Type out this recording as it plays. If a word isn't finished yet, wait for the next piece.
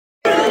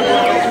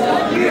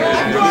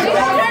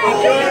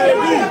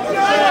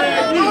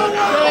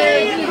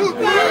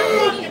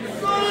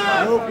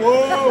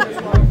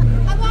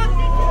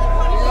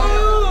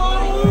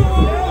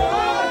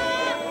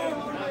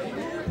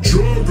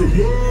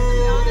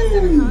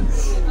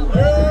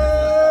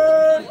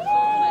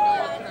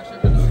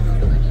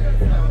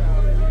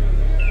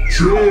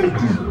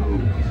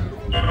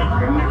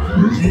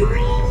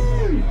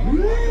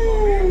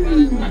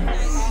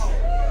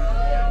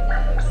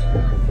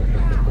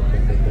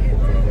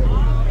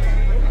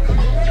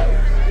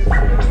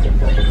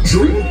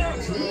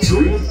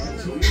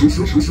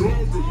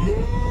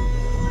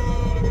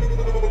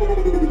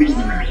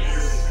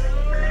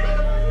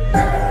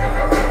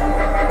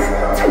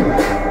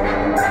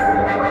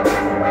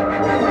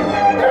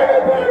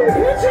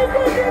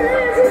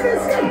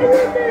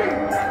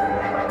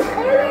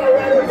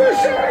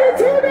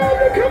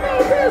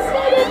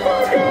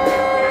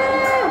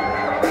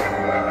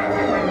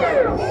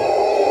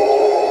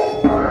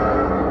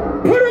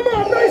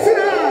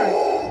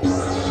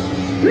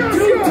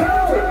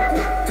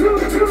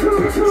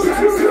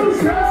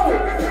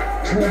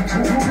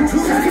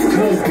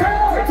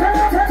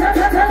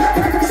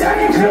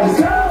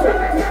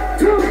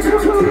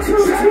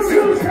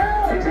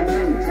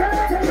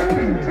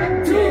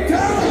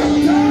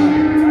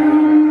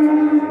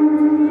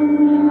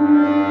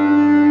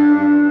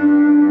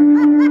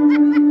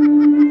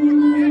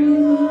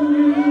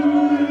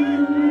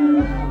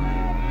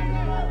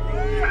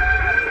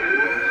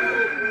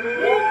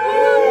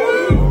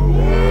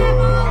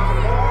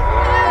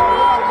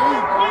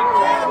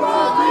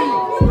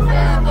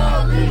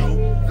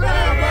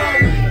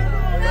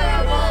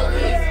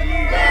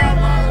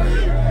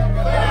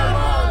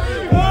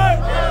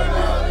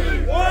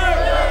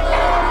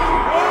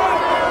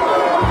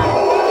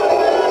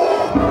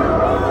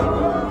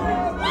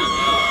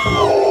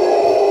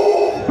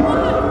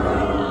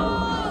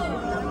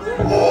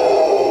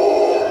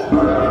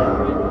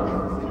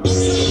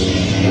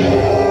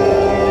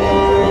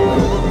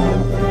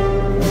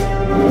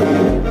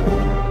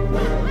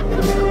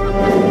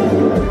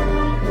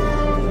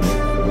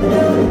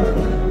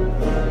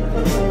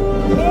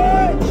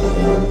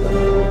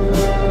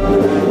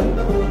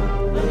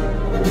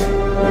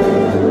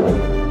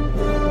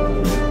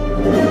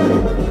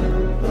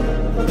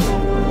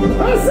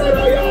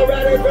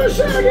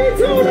Shaggy,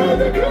 tune on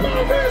to come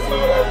on this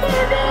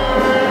motherfucker!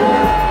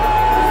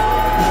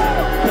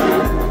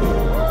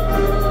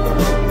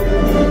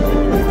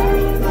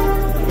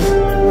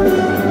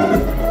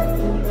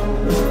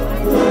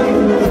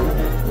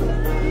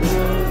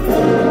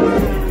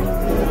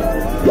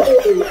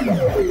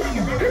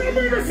 Can I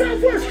bring the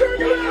Southwest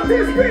Stringer out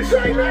this bitch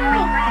right now?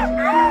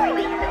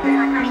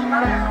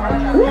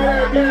 What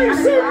a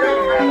nice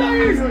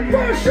noise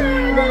for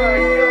Shaggy!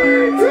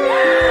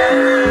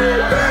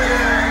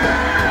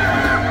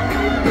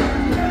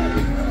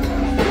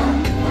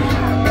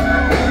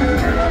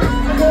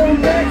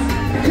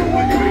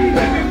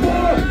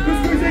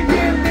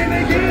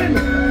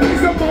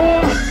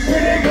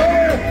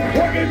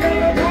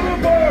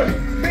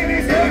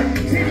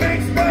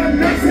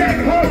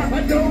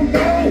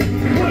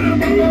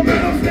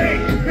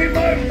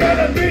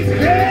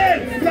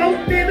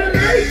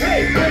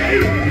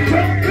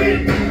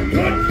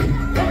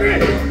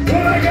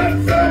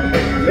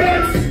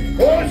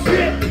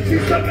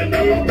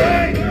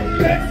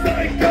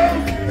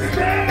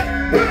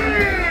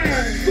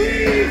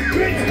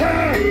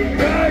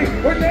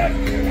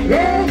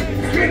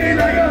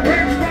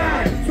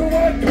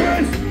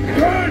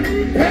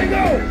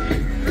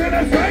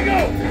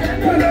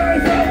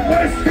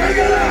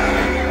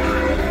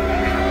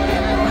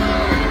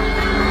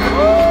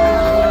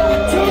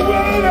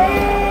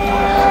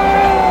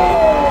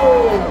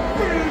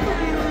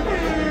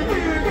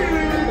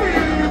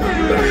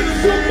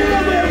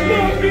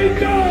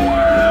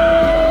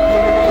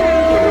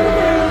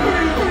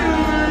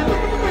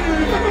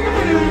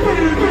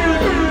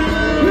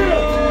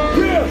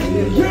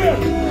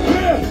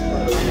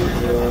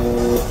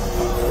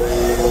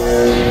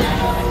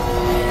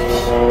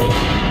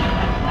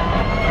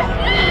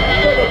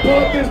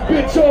 Pump this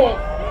bitch off.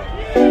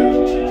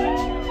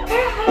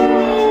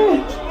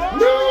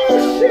 No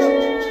shit.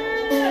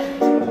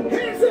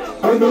 Hands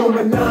up.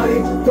 Illuminati,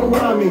 don't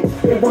mind me.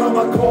 They want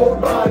my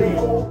cold body.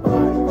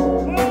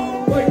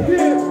 Like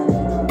this.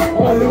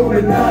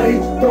 Illuminati,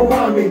 don't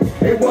mind me.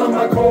 They want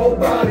my cold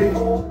body.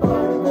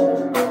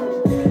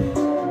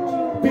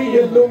 The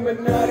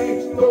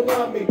Illuminati, don't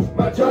mind me.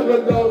 My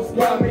juggalos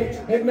got me.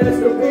 And that's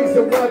the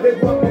reason why they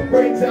want my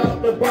brains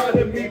out the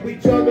bottom of me. We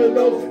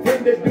juggalos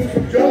tend to do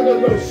some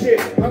juggalo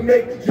shit. I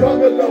make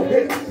juggalo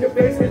hits, your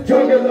face the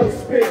juggalo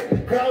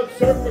spit. Crowd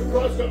surf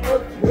across the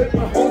earth with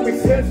my homie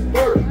since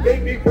birth. They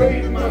be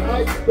raiding my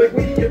house like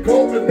we get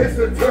cold and this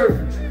a turf.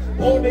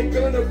 All they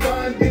gonna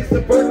find is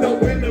the bird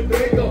out in the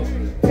bagel.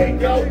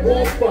 Take out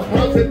walls for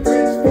house and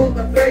friends full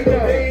of fago.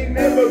 They ain't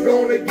never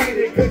gonna get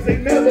it cause they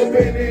never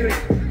been in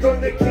it.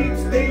 Gonna keep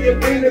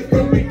staying in it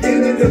from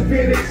beginning to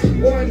finish.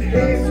 One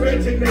hand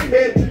stretching the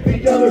head,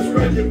 the other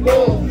stretching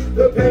ball.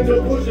 The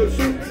pendulum pusher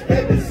shoots,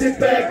 had to sit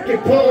back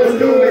and pause.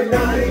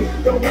 Illuminati,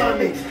 don't mind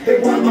me, they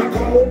want my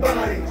cold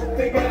body.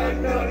 They got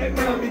nothing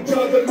on me,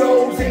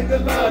 juggalos in the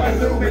lobby.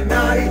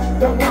 Illuminati,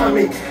 don't mind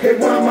me, they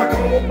want my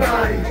cold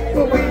body.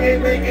 But we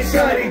ain't making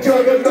shoddy,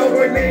 juggalo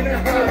remain a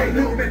hobby.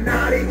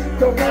 Illuminati,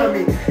 don't mind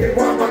me, they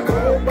want my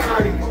cold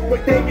body.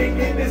 But they can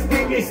get this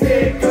thing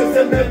instead, cause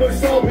I never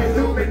saw me.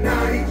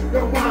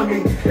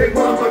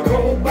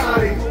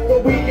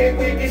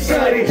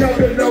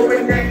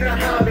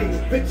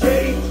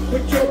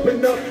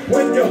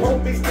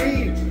 me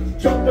steam.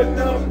 Jumping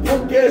up,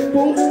 punk ass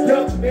fools,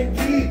 yup,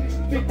 indeed.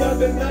 Think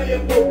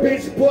undeniable,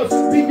 bitch, boss,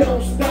 be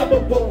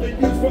unstoppable. The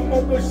youth from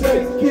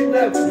overseas,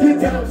 kidnapped, get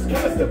down,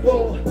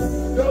 constable.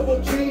 Double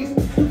G's,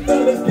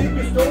 fellas, keep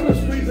your stoners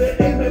free. The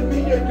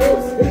enemy of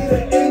yours, he's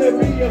the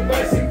enemy of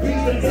ICP.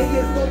 The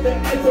Indians know that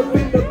ever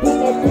been the book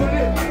I put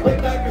in.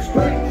 Like I can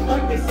straight, I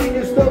can see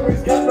your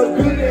stories, got no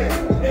good in.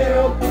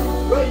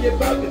 Well, you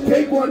about to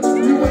take one,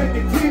 you ain't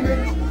the demon.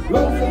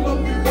 Low for low,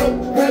 you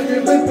know, how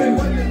you living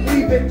when you're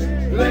leaving.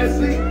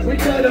 Lastly, we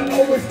gotta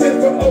always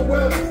stand for our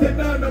world.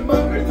 Stand on the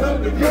mountain top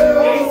of the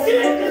girl.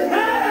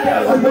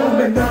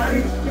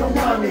 Illuminati, don't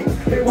want me.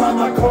 They want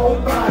my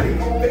cold body.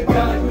 They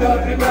got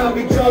nothing on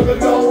me.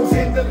 Juggalos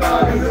in the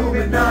lobby.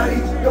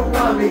 Illuminati, don't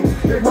want me.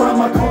 They want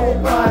my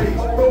cold body.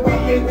 But we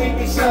ain't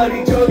making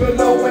shoddy.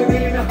 Juggalo and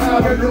in a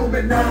hobby.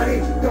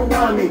 Illuminati, don't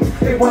want me.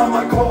 They want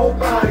my cold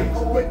body.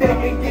 But they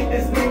can get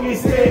this thing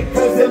instead,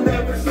 cause they'll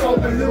never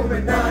solve.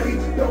 Illuminati,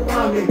 don't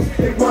want me.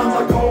 They want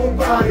my cold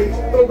body.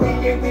 But we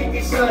ain't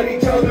making shoddy.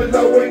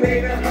 Juggalo and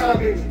in a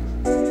hobby.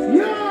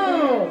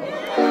 Yo!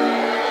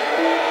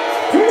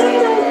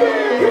 Toronto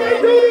man, can we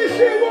do this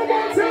shit one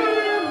more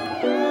time?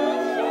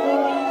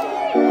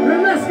 Then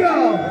let's go!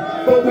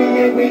 But we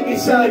ain't making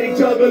shoddy.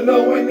 Juggalo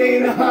and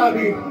in a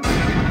hobby.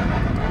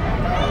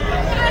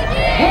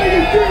 How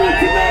you feeling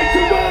tonight,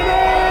 Toronto?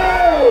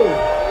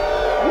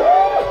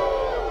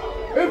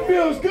 It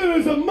feels good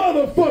as a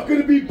motherfucker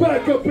to be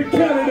back up in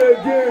Canada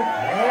again.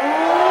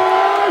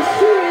 Oh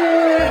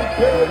shit!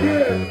 Hell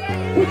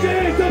yeah! Put your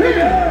hands up in the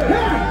air!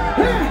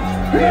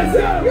 Hands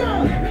up!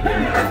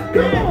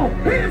 Come on!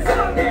 Hands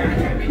up!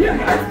 Yeah!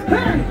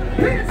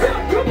 Hands up!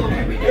 Come on!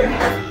 Yeah!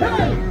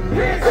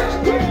 Hands up!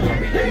 Come on!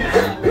 Hands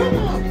up! Come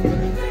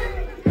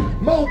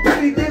on! More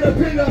pretty than a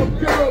pin-up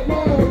girl.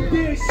 More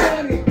than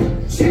shiny.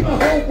 She my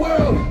whole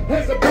world.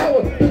 Has the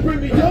power to bring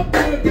me up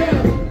and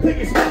down. Take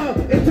a smile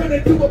and turn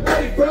it to a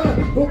bloody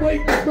frown. But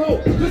wait,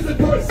 no, listen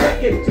for a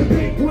second. To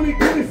think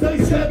 2020, say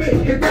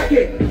 7 and wreck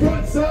it.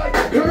 Front side,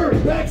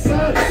 curve, back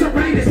side,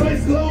 serrated,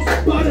 slice close,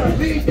 but I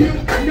leave you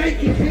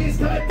naked. Hands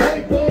tight,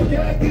 tight, ball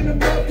gag in the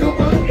mouth. Come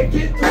on and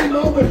get 3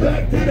 low and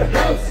back to the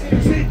house.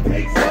 Shit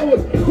takes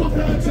hours, full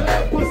time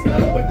job, bust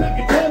out with that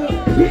katana.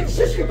 Bitch,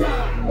 shish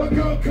goodbye. My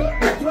girl cut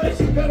the flesh,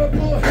 got a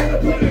full head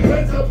of bloody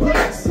reds up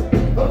flex.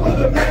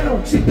 Mother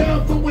man, she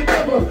down for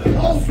whatever.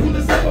 Old school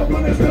is ever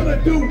when it's gonna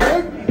do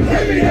work.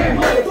 Give me that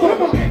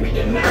motherfucker,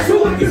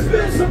 so I can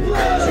spill some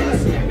blood.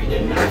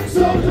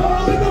 So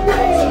all in the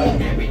world,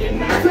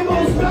 the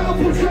most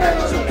powerful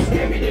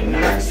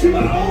drug. She my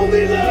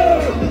only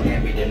love,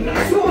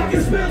 so I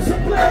can spill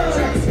some blood.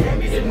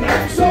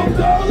 So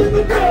all in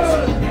the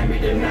world,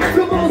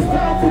 the most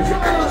powerful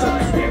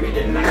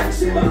drug.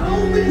 She my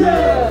only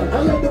love.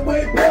 I love the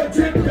way blood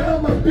drip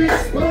down my big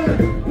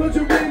spine. Plunge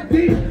your in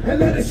deep and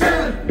let it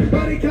shine.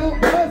 Body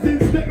count rising,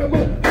 stick 'em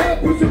up. I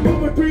push 'em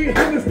over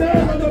 300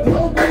 style on the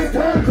program.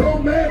 Time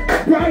cold man,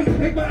 bright,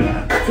 make my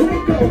eye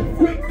twinkle.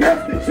 Quick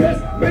dust the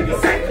chest, make a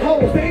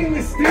sinkhole.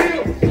 Stainless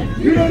steel,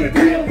 you know the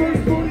deal.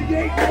 Verse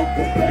 48, no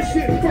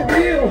confession for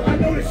real. I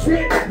know the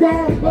shit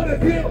wrong, but I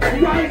feel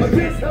right.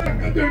 This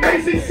like a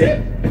relationship.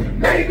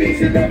 Maybe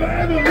she never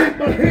ever leave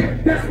my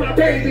hand. That's my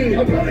baby.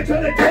 I'm probably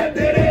trying to cut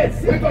that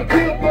ass. If I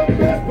kill my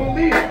best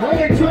believe, I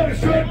ain't trying to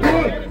shut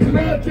good. So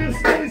now I just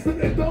study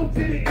something don't to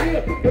the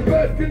ear. The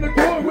best in the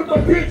door with my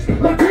bitch,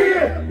 my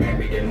dear.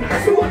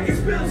 So I can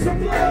spill some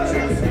blood.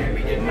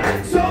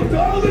 So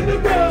all in the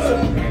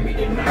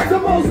mud. The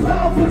most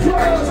powerful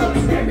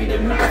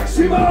drug.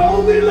 She my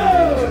only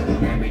love.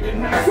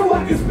 So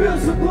I can spill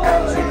some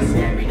blood.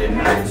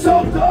 So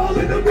all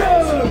in the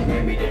mud.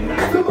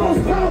 The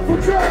most powerful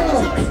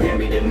drug.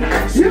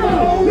 She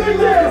my only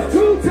love.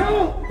 Too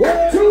tall,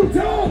 too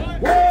tall,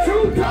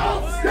 too tall.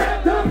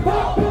 Step the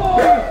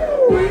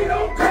pop-up. We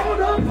don't call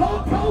the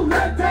pop-up.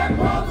 Let that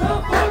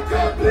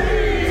motherfucker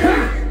bleed.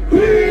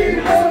 Bleed,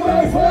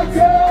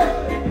 motherfucker.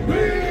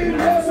 Bleed,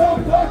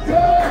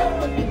 motherfucker.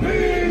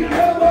 Bleed,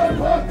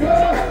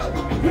 motherfucker.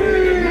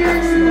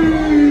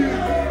 Bleed.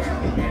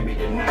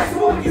 So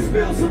I can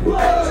spill some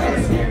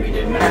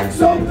blood.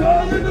 So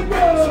dull in the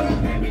mud.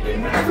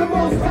 The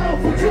most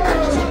powerful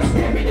drug.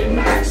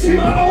 She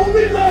my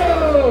only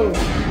love.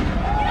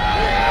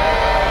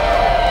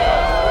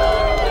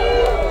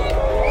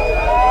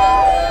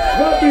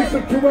 Might be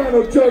some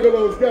Toronto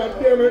juggalos,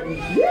 goddammit.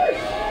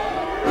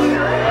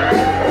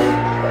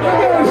 I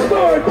got a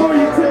story for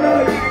you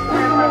tonight.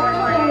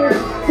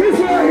 This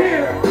right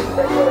here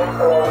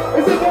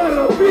is about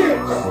a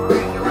bitch.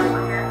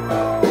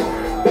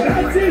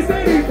 Not just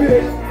any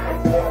bitch.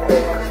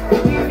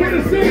 I'm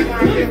gonna say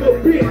type of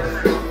bitch.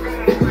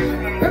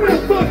 And then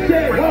fuck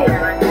that hoe.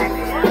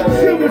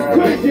 She was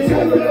crazy,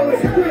 $1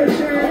 fish.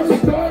 I'm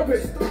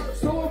starving,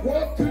 so I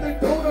walked to the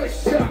donut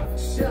shop.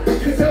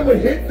 Cause I would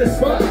hit the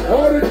spot.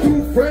 Ordered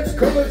 2 French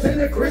colors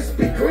and a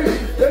Krispy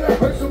Kreme. Then I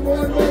heard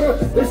someone order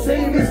the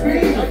same as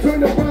me. I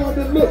turned around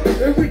and looked,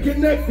 and we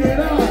connected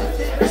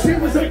eyes. She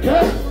was a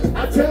cop,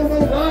 I tell no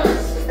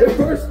lies. At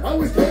first I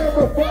was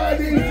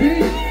terrified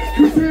indeed.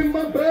 Cause in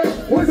my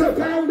bag was a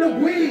pound of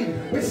weed.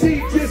 But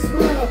she just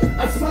smiled, I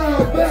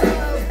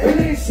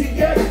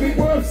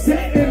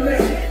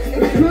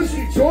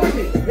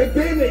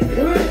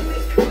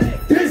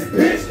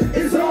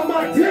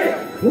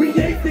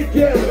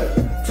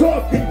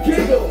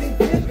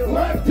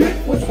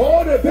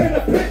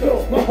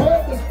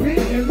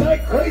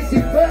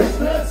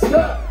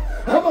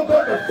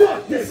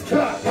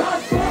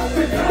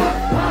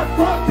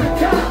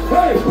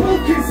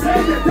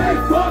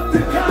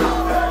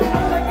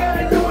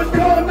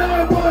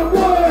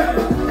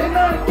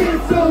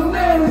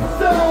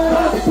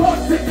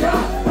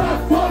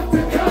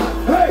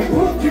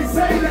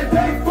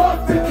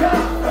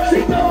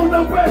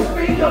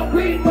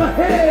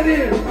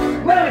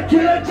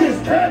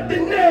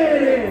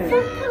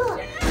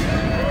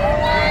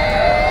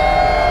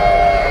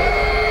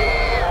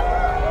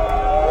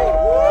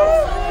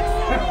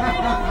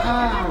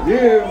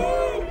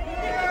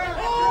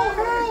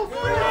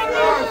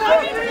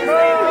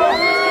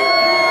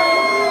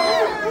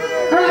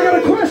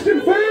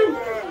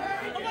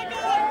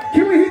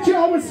hit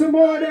y'all with some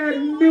more of that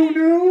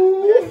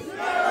new.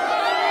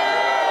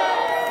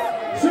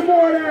 Some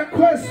more of that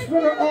quest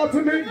for the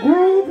ultimate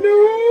groove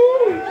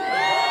new.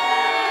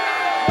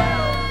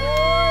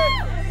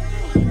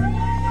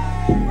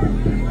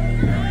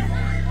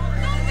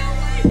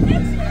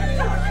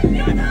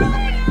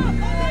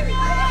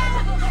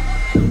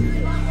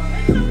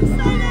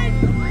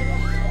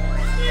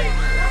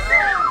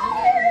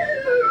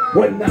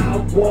 When I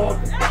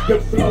walk,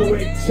 the flow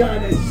in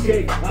China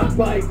shake. I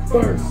bite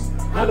first.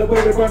 How the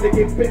way to run to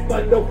get bit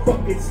by no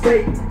fucking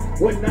snake.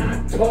 When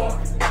I talk,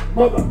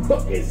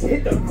 motherfuckers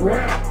hit the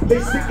ground.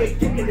 They sick and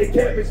kicking the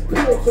cabbage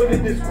peel, so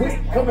that this week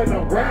coming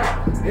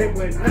around. And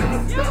when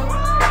I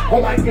stop,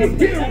 all I can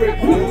hear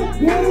is woo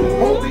woo.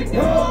 Holy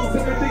problems,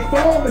 everything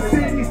fall. The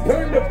cities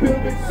turn to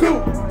building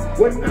soup.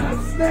 When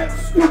I snap,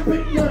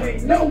 stupid, you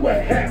ain't know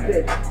what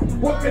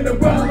happened. Walking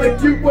around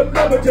like you would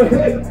love it, your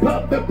head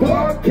pop the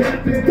bar,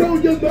 captain. Throw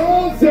your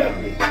balls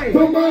at me,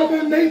 from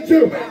Mother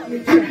Nature.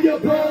 Give me your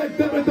blind,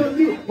 dumber than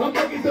you. I'm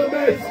making the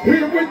mess,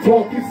 here and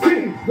talking,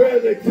 see.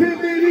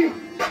 Relativity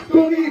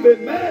don't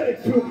even matter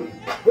to me.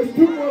 It's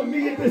two on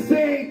me at the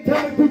same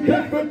time, two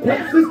different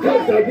places,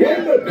 cause I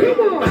wanna, come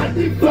on. I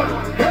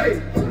defy,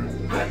 hey,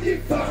 I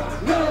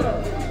defy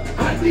love.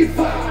 I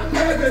defy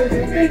gravity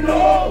and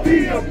all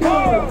the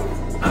above.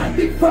 I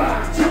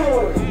defy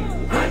joy,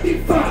 I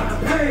defy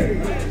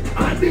pain,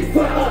 I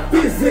defy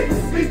physics,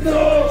 it's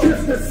all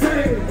just the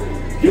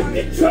same. You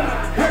can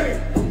try,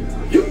 hey,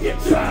 you can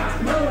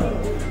try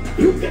love,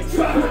 you can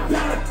try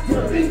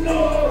doctor and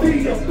all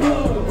the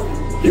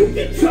above. You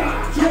can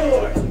try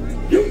joy,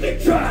 you can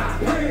try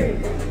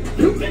pain,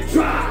 you can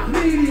try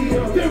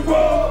medium, they're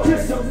all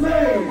just some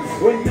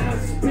lanes. When I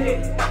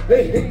spit,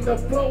 they hit the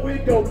flow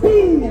and go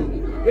boom.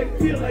 It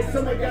feel like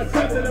someone got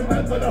something in the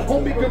mouth, but a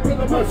homie could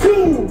rip my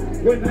shoe.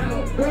 When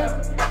I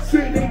rap,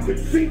 shit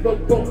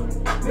inconceivable.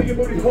 Nigga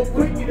booty hope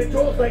quick, the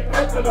jaws like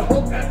open the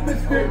whole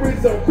atmosphere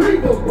is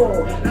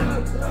unbelievable. And I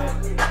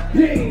rap,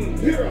 you ain't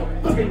hear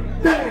a fucking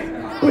thing.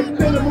 But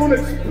then the moon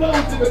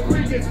explodes and the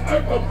quickest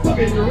earth a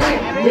fucking rain.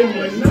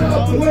 And when I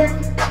blink,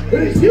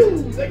 it's you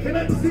that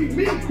cannot see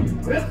me.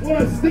 That's when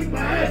I stick my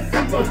ass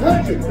in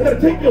behind you and I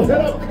take your head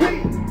out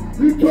clean.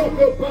 You talk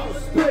about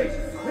space,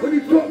 when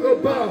you talk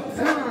about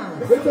time.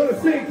 They try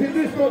to say, can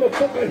this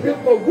motherfucker hit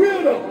for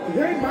real though? It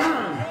ain't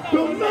mine.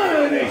 Don't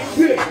mind this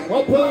shit.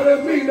 I'm part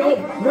of me, no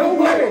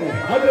way.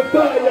 I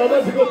defy y'all,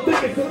 let's go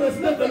thinking, so there's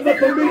nothing left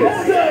for me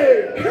to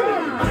say. Come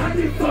on. I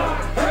defy,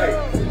 hey,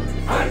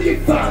 I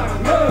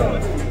defy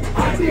love.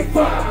 I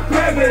defy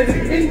gravity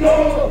and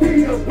all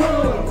the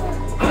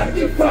above. I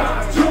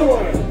defy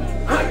joy.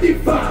 I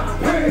defy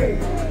pain.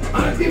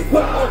 I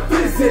defy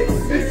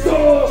physics. It's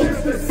all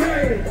just the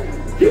same.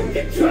 You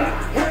can try,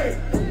 hey.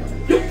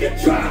 You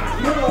can try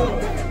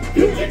love,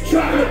 you can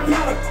try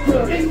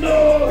doctor and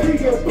all the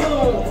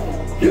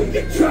above. You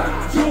can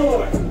try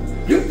joy,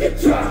 you can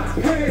try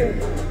pain,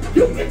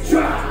 you can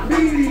try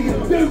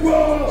medium, they're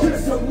all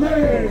just some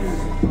lanes.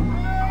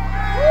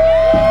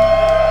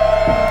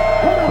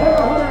 Hold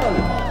on.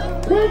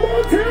 One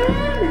more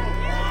time.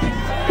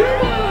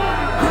 Come on.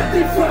 I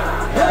defy,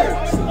 hey,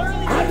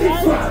 I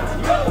defy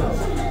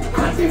love,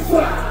 I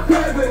defy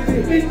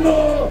gravity and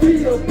all the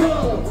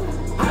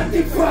above. I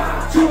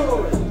defy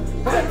joy.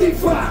 I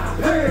defy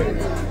pain,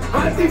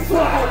 I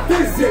defy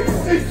physics,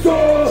 it's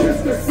all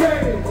just the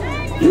same.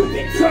 You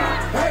can try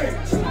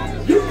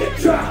hate, you can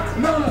try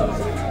love,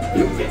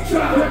 you can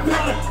try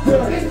doctor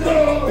and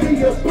all the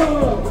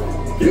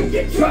above. You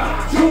can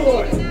try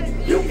joy,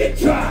 you can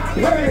try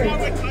pain,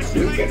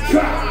 you can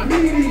try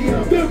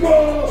medium, they're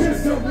all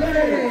just some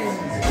lanes.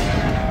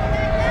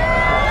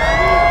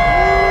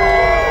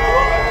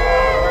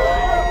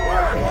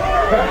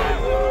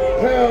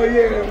 Hell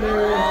yeah,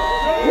 man.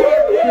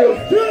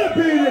 Feels good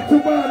being in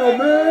Toronto,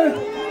 man.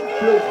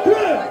 Feels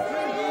good.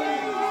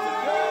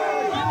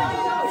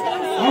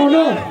 I don't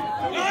know.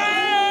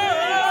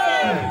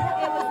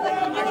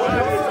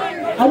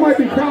 I might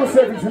be crowd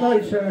surfing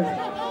tonight, Shag.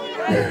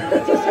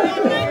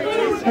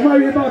 It might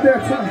be about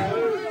that time.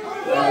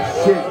 Oh,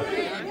 shit.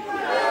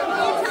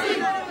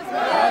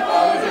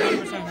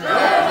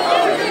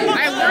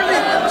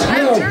 I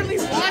literally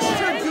watched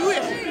her do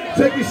it.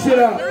 Check this shit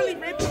out.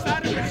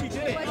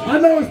 I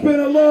know it's been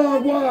a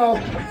long while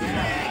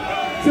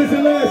since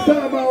the last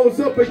time I was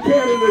up in Canada,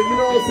 you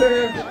know what I'm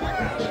saying?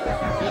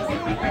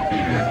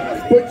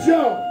 But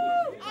yo,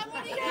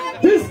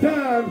 this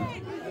time,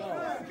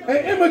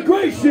 at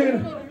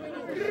immigration,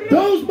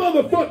 those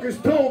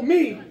motherfuckers told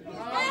me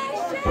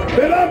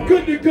that I'm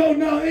good to go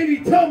now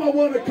anytime I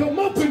want to come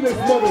up in this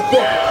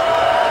motherfucker.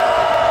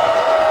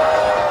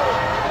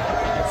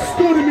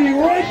 Scooted me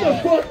right the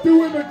fuck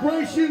through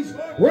immigrations,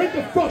 right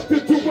the fuck to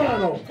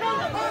Toronto.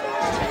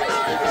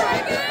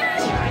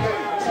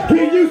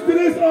 Get used to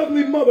this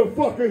ugly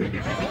motherfucker.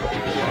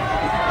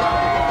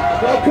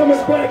 I'm coming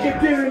back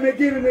again and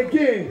again and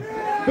again.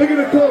 They're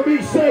gonna call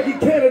me Shaggy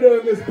Canada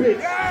in this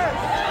bitch.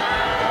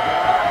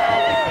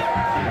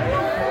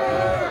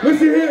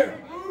 Listen here.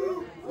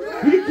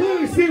 You can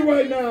clearly see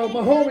right now, my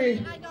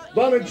homie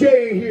Bonnie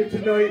J ain't here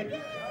tonight.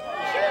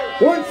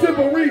 One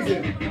simple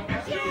reason.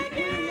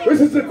 This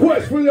is the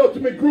quest for the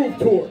Ultimate Groove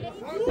Tour.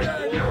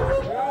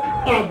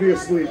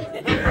 Obviously.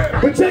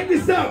 But check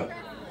this out.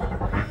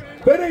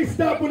 That ain't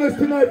stopping us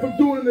tonight from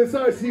doing this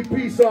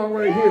ICP song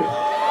right here.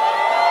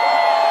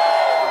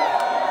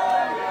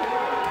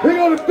 Hang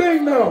on the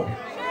thing now.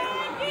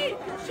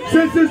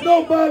 Since there's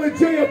no Violent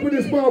J up in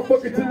this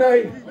motherfucker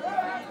tonight,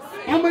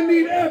 I'm gonna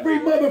need every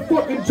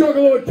motherfucking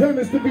juggalo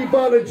attendance to be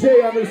Violent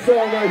J on this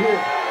song right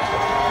here.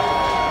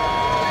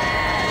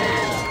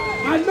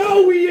 I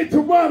know we in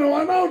Toronto.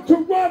 I know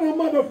Toronto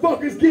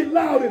motherfuckers get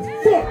loud as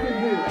fuck in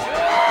here.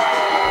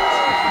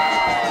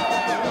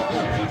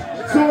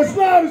 So as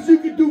loud as you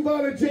can do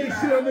Violent J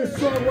shit on this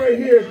song right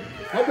here,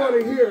 I want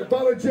to hear it.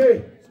 Violent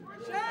J,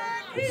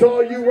 it's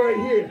all you right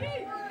here.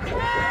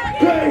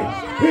 Clay,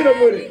 hit him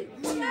with it.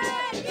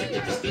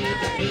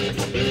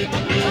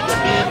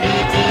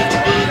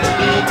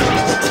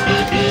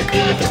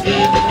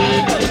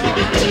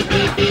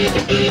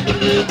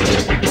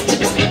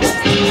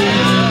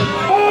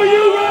 Are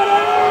you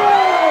ready?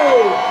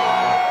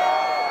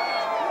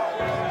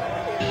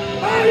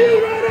 Are you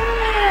ready?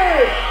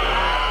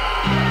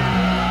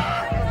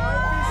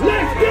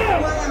 Let's go!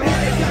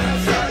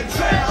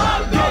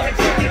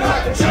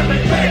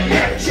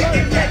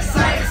 Chicken neck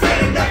side,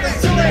 saying nothing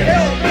to the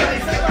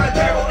hillbillies. They are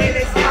barrel in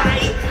his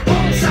eye.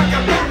 Boom shaka,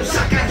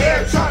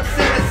 hair trunks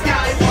in the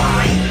sky.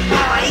 Why?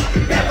 I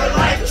never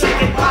liked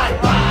chicken pie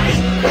pie.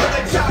 For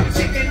the chop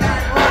chicken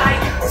not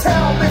right.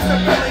 Tell Mr.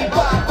 Billy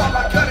Bob I'm a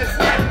gonna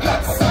snap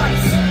gut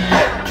slice.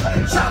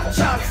 Chop,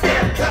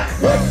 snap cut.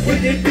 What will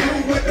you do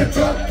with the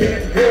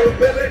drunken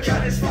hillbilly?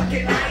 Cut his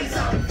fucking eyes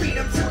out, feed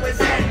him to his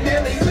head.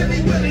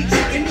 Willy,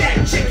 chicken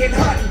neck, chicken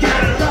heart.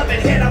 Gotta love it,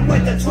 hit him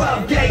with the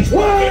 12 gauge.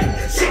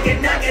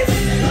 Chicken nuggets,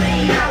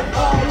 laid out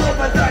all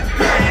over the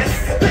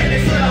grass. Play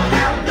this little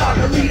hound dog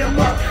and lead him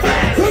up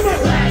fast.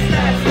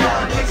 Last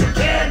long as you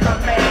can, my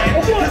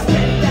man. Cause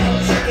when that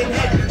chicken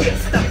head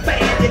gets the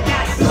fan, you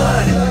got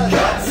blood,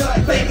 guts,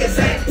 fingers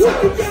and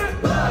toes.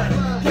 Blood,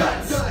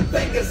 guts,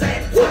 fingers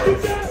and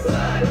toes.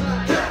 Blood,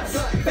 guts,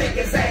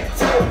 fingers and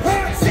toes.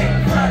 Sit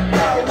front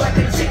row at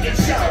the chicken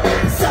show.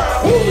 So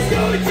who's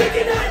going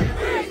chicken hunt?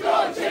 We's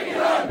going chicken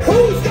hunt.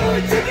 Who's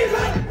going chicken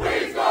hunt?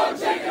 We's going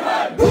chicken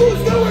hunt.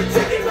 Who's going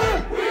chicken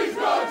hunt? We's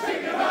going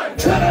chicken hunt.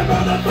 Cut a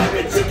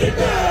motherfucking chicken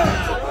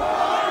down.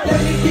 Let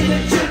me get a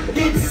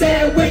chicken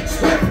sandwich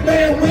with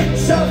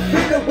manwich up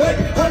in the wood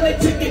on the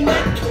chicken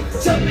neck.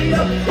 Chop me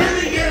up,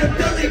 Billy and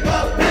Billy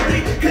Bob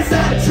Billy. Cause I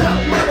chop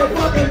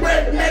motherfucking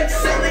redneck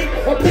silly.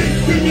 A big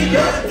skinny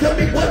dog, tell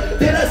me what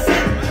did I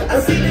say? I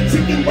see the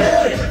chicken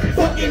boy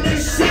fucking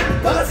this shit.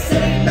 I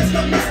say,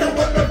 Mister,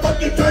 what the fuck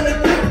you trying to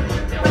do?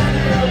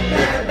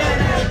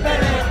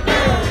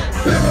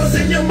 Barrels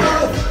in your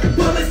mouth,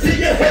 bullets to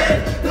your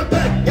head. The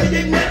back of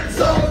your neck's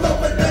all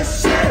over the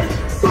shed.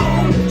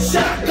 Boom,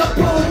 shaka,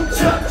 boom,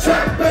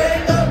 chop,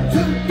 bang up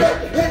to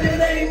dope. And it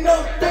ain't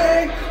no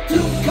thing to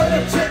cut a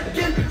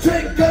chicken.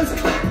 Triggers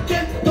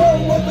clicking,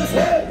 throw up his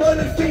head, but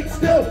his feet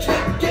still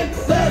kicking.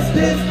 Last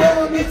as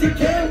long as you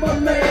can, my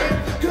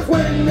man. Cause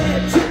when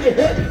that chicken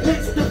head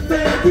hits the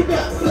fan, you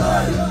got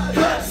blood,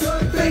 guts,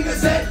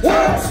 fingers and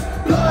toes.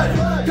 Blood,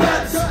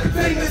 guts,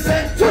 fingers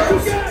and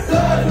toes.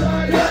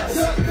 Blood, guts,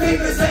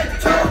 fingers and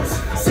toes.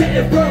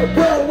 Sitting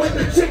bro with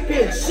the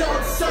chicken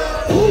show. So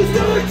who's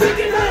doing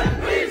chicken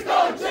hunt? We's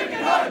going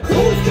chicken hunt.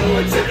 Who's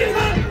doing chicken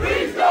hunt?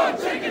 We's going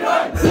chicken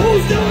hunt.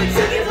 Who's doing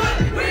chicken hunt?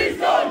 We's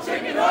going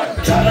chicken hunt.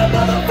 Cut a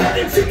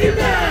motherfucking chicken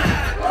down.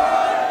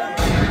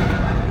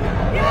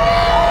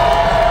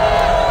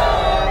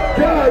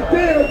 God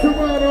damn,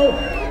 Toronto.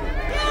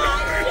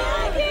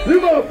 You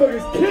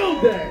motherfuckers killed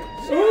that.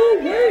 Oh,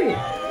 wait.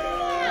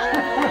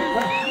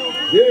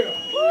 Yeah.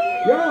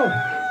 Yo.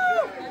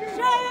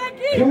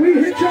 Can we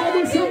hit y'all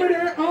with some of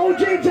that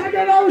OJ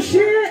Juggalo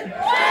shit?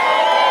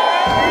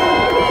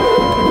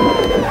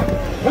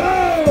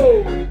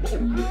 Oh!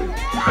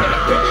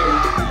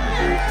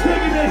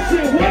 Taking that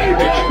shit way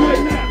back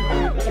right now.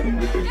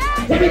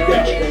 Let me go.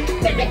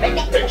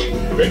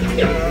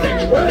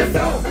 Well, it's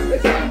on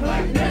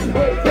like that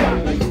whole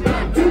time.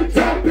 I'm too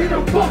top in a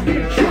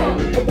fucking trunk.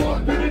 I walk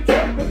to the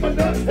top with my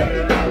nuts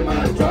hanging out my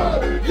drum.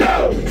 Yo,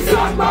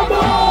 suck my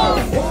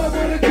balls. All I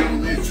wanna do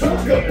is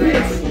fuck a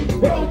bitch.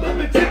 Roll up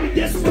and take me,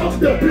 yes, fuck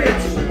the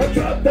bitch. I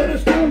dropped out of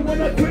school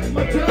when I quit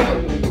my job.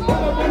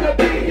 All I wanna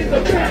be is a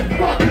bad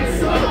fucking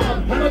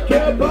son. I don't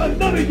care about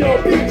none of y'all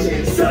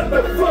bitches. Shut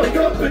the fuck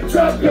up and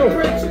drop your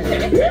rich.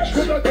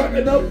 Cause I'm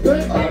talking up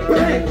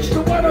bang.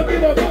 So I don't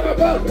give a fuck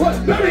about what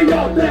none of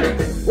y'all think.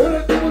 What I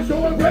do is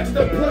show and wreck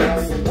the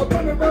place. I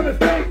run around the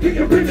stage,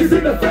 kicking bitches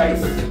in the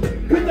face.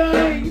 Cause I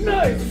ain't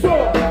nice, so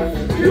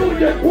you and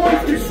your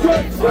boys get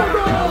straight.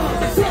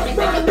 Suck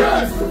my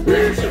nuts,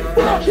 bitch.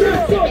 Fuck you,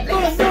 suck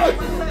my nuts.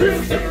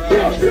 Bitch,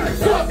 fuck you,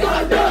 suck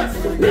my nuts.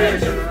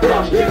 Bitch,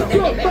 fuck you,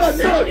 suck my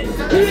nuts.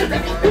 Bitch,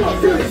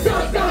 fuck you,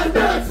 suck my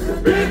nuts.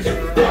 Bitch,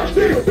 fuck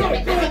you, suck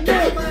my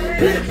nuts.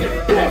 Bitch,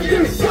 fuck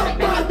you, suck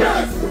my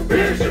nuts.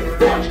 Bitch,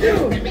 fuck you.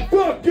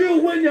 Fuck you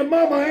when your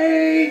mama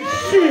ain't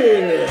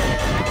shit.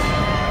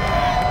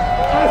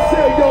 I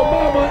said your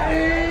mama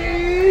ain't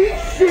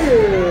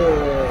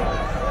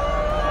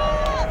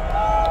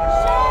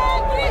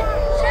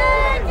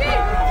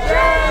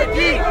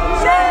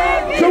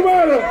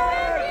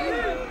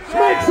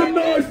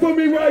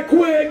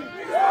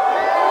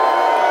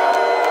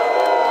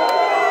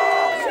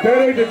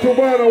ain't the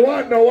Toronto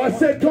I know. I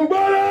said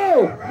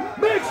Toronto!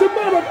 Make some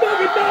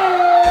motherfucking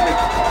noise!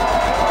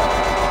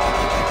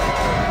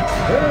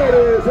 There it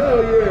is,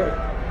 hell yeah.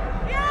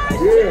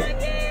 Yeah.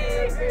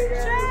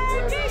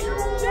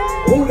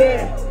 Who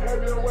that?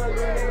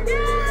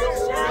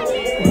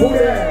 Who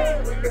that?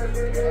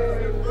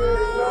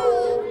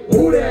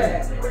 Who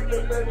that?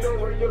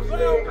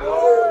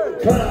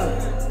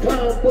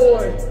 Clown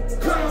boy.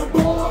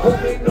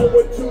 Only know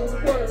what 2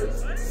 words.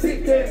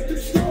 Seek and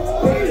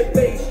destroy.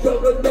 They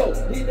struggle low.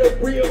 Need a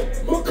real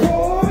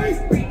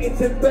McCoy.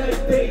 Beatings and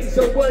bad days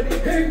are what he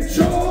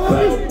enjoy.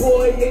 Clown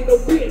boy ain't no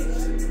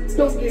bitch.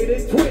 Don't get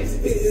it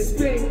twisted. His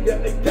finger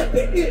got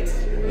the itch.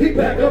 He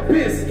back a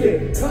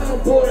biscuit. Clown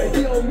boy,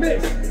 he don't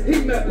miss.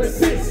 He not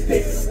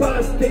persistent.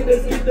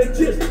 Bystanders get the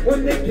gist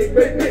when they get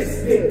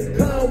resisted.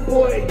 Clown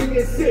boy, he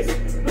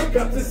insists. Look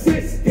up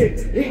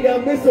assistant. He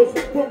got missiles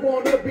from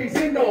wannabes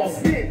and all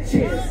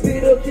snitches.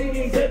 Little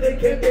kiddies and they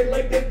can't be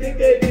like they think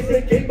that it's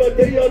a game, but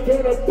they all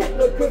turn up fuck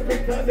the country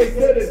time they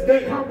said his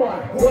name.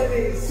 What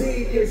is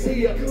he? Is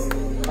he a ghost?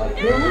 I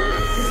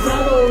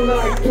don't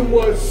like to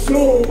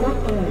assume.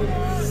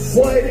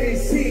 What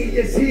is he?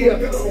 Is he a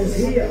ghost? Is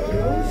he a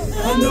ghost?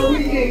 I know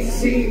he ain't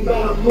seen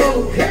by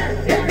monk.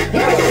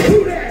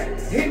 Who that?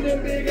 In the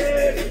big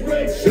ass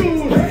red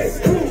shoes. Hey,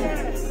 who?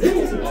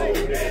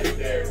 That's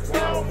their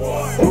clown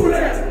boy. Who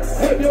that?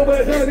 Have your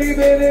ass not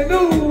even in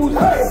news.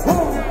 Hey, who?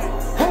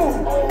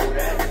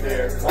 That's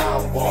their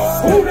clown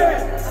boy. Who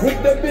that?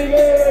 With the big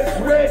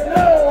ass red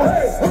nose.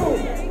 Hey,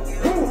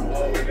 who?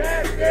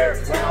 That's their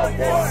clown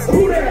boy.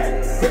 Who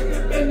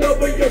that? Bend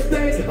over your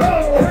stank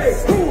hole. Hey,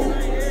 who?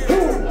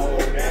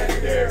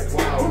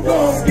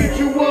 Gonna get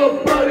you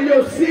up out of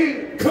your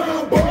seat.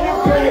 Clown boy.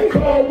 You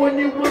call when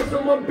you want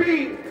someone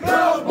beat.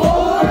 Clown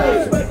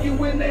boy. Smack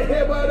you in the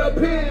head by the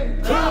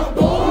pin. Clown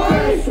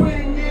boy.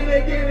 Swing it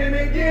again and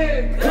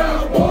again.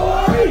 Clown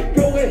boy.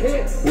 Go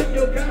ahead with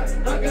your guy.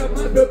 I got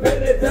my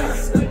better die.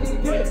 Now you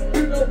get,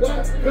 you know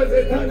why? Cause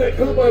it's time to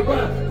come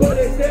around. But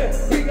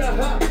instead, we got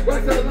hot.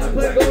 Rocks on my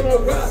play gonna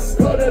rock.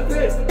 Call the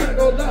bitch, not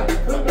gonna lie.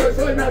 I'm gonna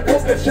show you not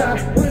coca shot.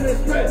 When it's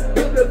spread,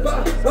 build the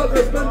fire.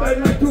 Others spend by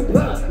like 2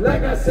 plots.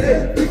 Like I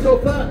said, we so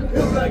fly,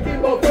 feel like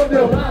it off from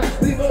your line.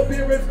 Leave up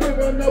here and scream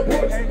on the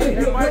porch. And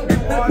he'll come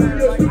and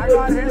do your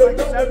super, do your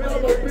dumb, and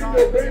all up in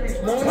your baby's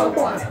mom. Come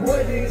on,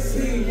 what is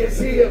he? Is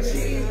he a G?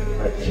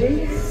 A G?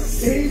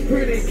 He's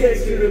pretty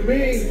gangster to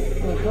me.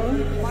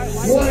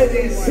 What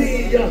is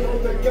he?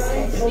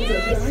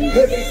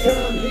 Every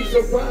time he's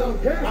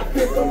around, I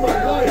feel for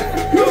my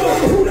life. Yo,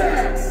 who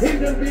that? In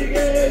the big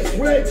ass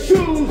red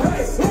shoes.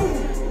 Hey, who?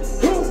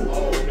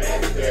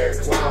 That's their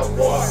clown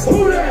boy. Who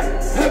that?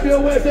 Have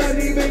your ass not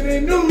even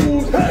in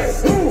news. Hey,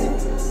 who?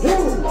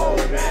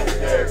 That's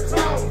their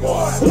clown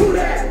boy. Who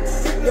that?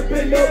 You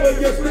bend over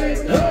your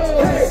stank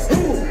hole. Hey,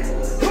 who?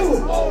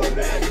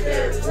 That's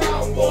their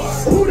clown boy.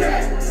 Who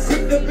that?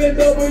 Quick to bend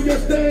over your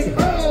stank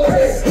hole.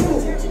 Hey, who?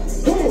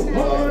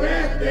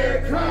 That's their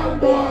clown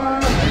boy.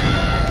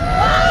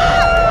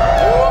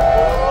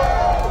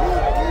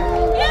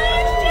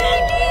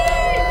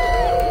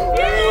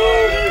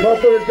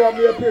 Motherfuckers got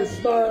me up here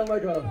smiling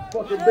like a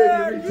fucking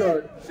baby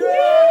retard.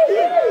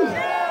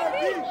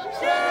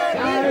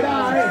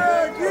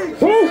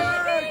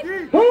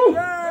 Hold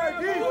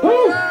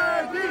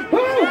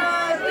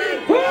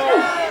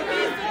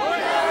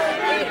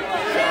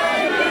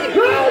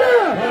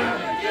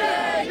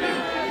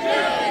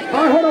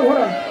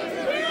on.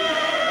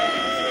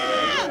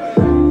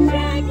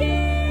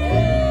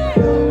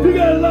 You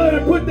got a line to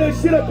put that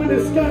shit up in the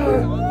sky.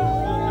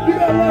 You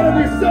got a lot of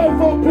your cell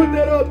phone, put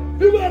that up.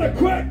 You got a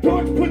crack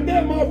torch, put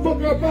that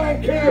motherfucker up. I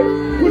don't care.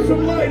 Put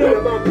some light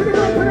up. Put it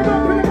up.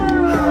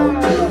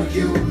 How do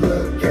you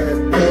look at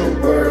the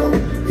world?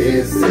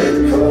 Is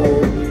it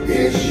cold?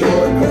 Is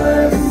your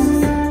glass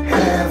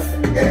half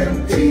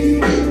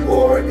empty?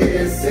 Or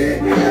is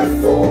it half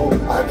full?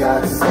 I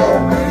got so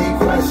many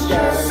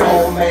questions.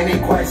 So many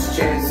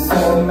questions.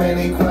 So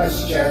many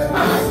questions.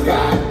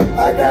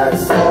 I got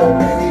so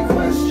many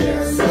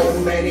questions. So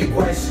many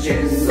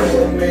questions.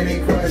 So many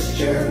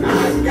questions.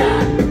 I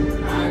got.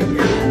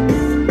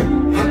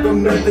 How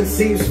come nothing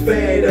seems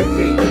fair to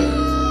me?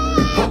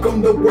 How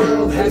come the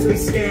world has me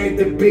scared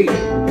to be?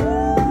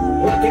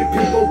 Why can't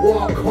people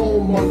walk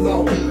home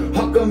alone?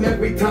 How come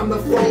every time the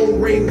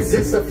phone rings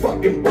it's a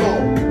fucking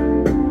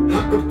bone?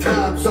 How come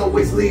time's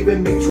always leaving me